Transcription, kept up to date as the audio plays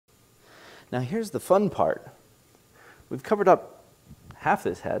Now here's the fun part. We've covered up half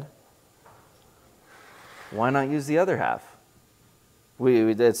this head. Why not use the other half?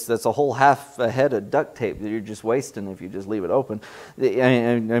 That's a whole half a head of duct tape that you're just wasting if you just leave it open.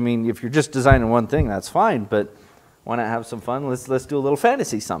 I mean, if you're just designing one thing, that's fine, but why not have some fun? Let's do a little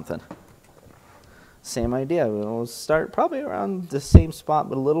fantasy something. Same idea. We'll start probably around the same spot,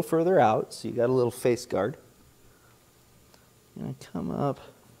 but a little further out, so you got a little face guard. Gonna come up.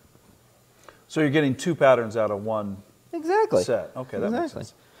 So you're getting two patterns out of one Exactly. set. Okay, that makes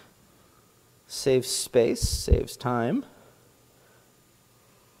sense. Saves space, saves time.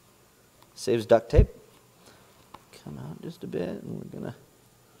 Saves duct tape. Come out just a bit, and we're gonna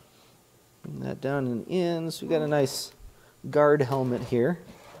bring that down and in. So we got a nice guard helmet here.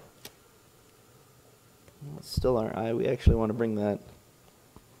 It's still our eye. We actually want to bring that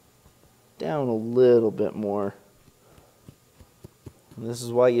down a little bit more. And this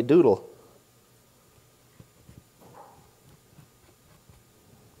is why you doodle.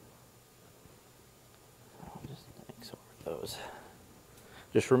 Just thanks over those.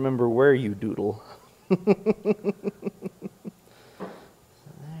 Just remember where you doodle. There,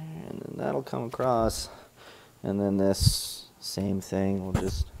 and then that'll come across. And then this same thing, we'll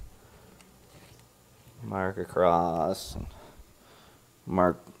just mark across. And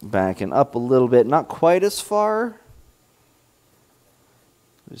mark back and up a little bit. Not quite as far.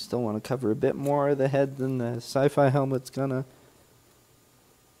 We still want to cover a bit more of the head than the sci-fi helmet's gonna.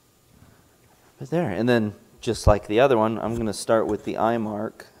 But there, and then just like the other one, I'm going to start with the eye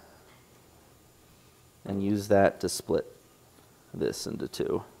mark and use that to split this into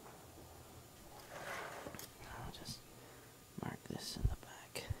two. I'll just mark this in the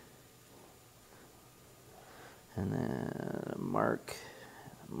back. And then mark.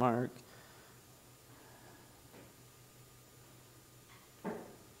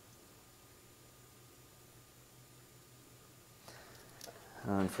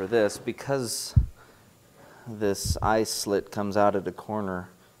 And for this, because this eye slit comes out at a corner,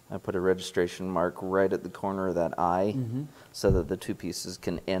 I put a registration mark right at the corner of that eye so that the two pieces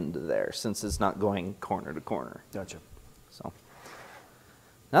can end there, since it's not going corner to corner. Gotcha. So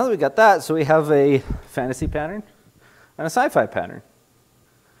now that we got that, so we have a fantasy pattern and a sci-fi pattern.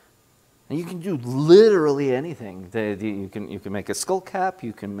 And you can do literally anything. You can make a skull cap,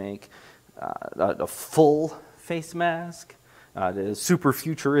 you can make a full face mask, the super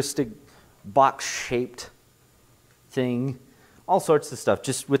futuristic box-shaped thing, all sorts of stuff,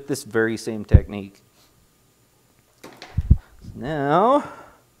 just with this very same technique. Now,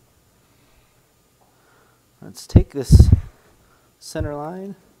 let's take this center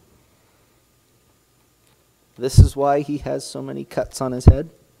line. This is why he has so many cuts on his head.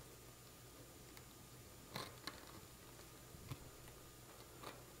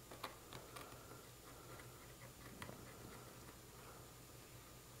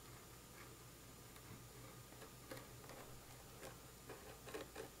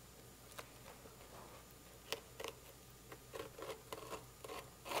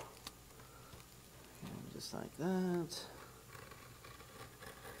 Just like that.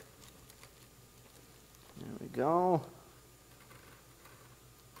 There we go.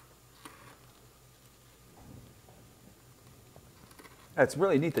 It's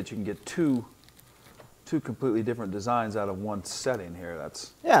really neat that you can get two completely different designs out of one setting here.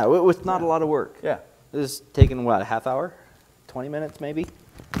 That's Yeah, with not a lot of work. yeah. This is taking, what, a half hour? 20 minutes maybe?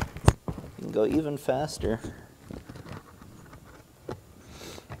 You can go even faster.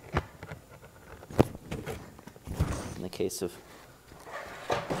 In the case of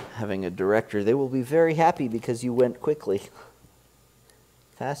having a director, they will be very happy because you went quickly.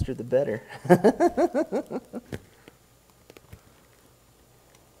 Faster the better.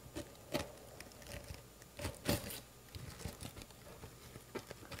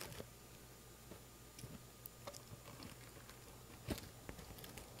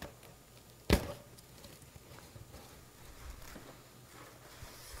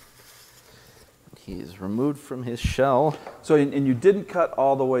 He's removed from his shell. So, and you didn't cut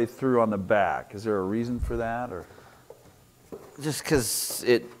all the way through on the back. Is there a reason for that, or? Just because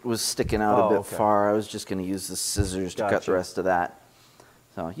it was sticking out a bit far, I was just going to use the scissors to cut the rest of that.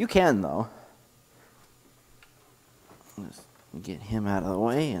 So you can, though. Just get him out of the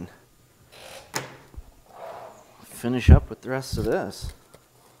way and finish up with the rest of this.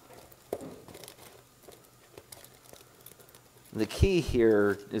 The key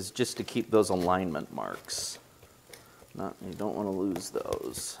here is just to keep those alignment marks. You don't want to lose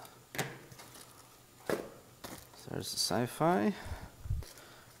those. So there's the sci-fi.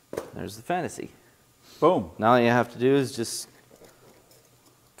 There's the fantasy. Boom. Now all you have to do is just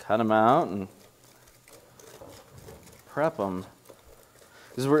cut them out and prep them.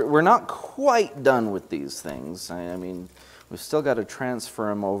 Because we're not quite done with these things. I mean, we've still got to transfer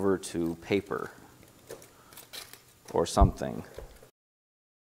them over to paper or something.